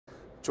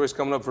choice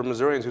coming up for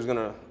Missourians who's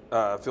going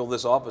to fill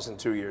this office in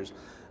 2 years.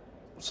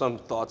 Some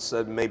thoughts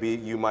said maybe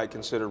you might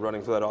consider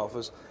running for that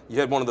office. You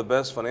had one of the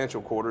best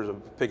financial quarters of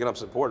picking up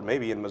support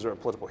maybe in Missouri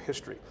political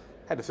history.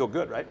 Had to feel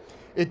good, right?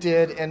 It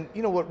did, and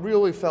you know what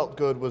really felt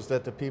good was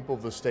that the people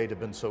of the state have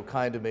been so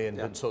kind to me and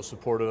been so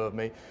supportive of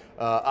me.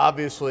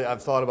 Obviously,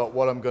 I've thought about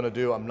what I'm going to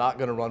do. I'm not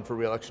going to run for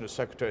re-election as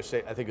Secretary of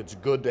State. I think it's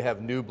good to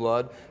have new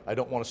blood. I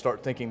don't want to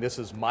start thinking this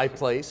is my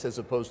place as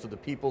opposed to the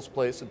people's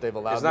place that they've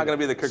allowed. It's not going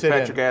to be the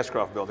Secretary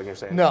Ashcroft building, you're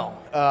saying? No,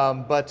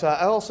 but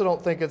I also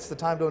don't think it's the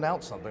time to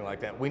announce something like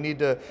that. We need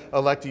to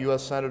elect a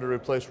U.S. Senator to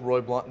replace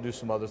Roy Blunt and do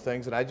some other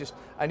things, and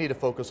I need to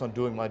focus on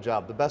doing my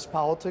job. The best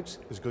politics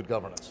is good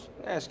governance.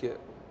 I ask you,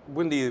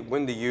 when do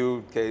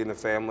you, Kate, and the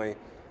family,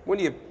 when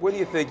do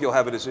you think you'll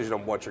have a decision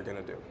on what you're going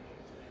to do?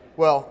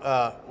 Well,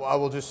 I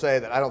will just say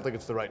that I don't think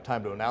it's the right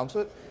time to announce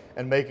it,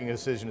 and making a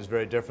decision is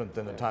very different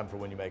than the time for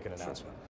when you make an announcement.